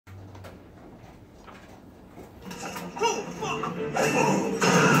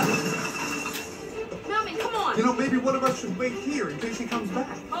Melman, come on. You know, maybe one of us should wait here in case he comes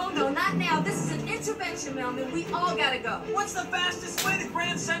back. Oh, no, not now. This is an intervention, Melman. We all gotta go. What's the fastest way to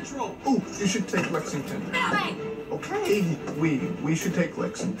Grand Central? Oh, you should take Lexington. Melman! Okay, we should take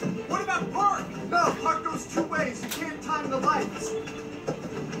Lexington. What about Park? No, Park goes two ways. You can't time the lights.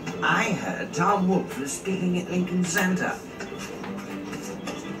 I heard Tom Wolfe was speaking at Lincoln Center.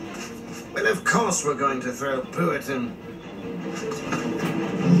 Well, of course we're going to throw Puritan.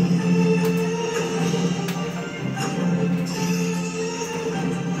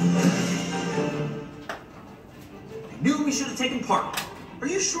 I knew we should have taken Park. Are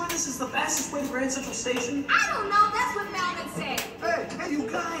you sure this is the fastest way to Grand Central Station? I don't know. That's what Melman said. Hey, you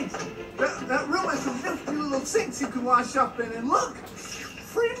guys. That room has some nifty little sinks you can wash up in, and look.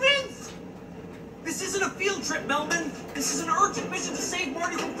 Free mints. This isn't a field trip, Melvin. This is an urgent mission to save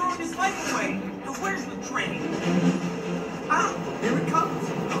Marty from throwing his life away. Now where's the train? Ah, here it comes.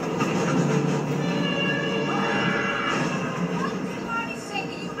 What did Marty say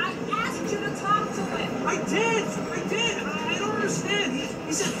to you? I asked you to talk to him. I did. I don't understand.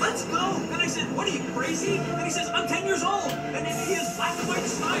 He said, let's go. And I said, what are you, crazy? And he says, I'm 10 years old. And then he has black and white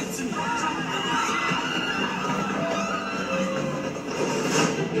stripes and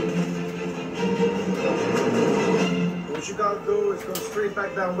What you gotta do is go straight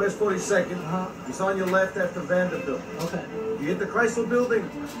back down West 42nd. It's on your left after Vanderbilt. Okay. You hit the Chrysler building,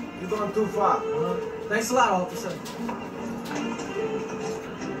 you've gone too far. Thanks a lot, officer.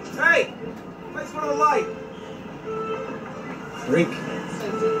 Hey! Where's for the light? Freak.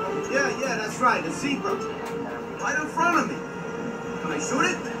 Yeah, that's right, a zebra. Right in front of me. Can I shoot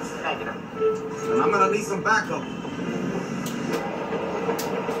it? Negative. Then I'm gonna need some backup.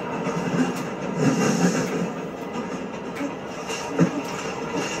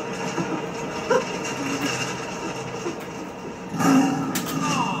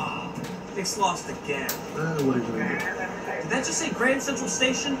 Nick's lost again. What are you gonna do? Did that just say Grand Central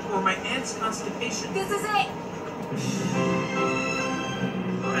Station or my aunt's constipation? This is it.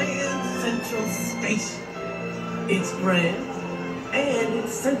 Grand Central Station. It's grand and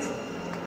it's central.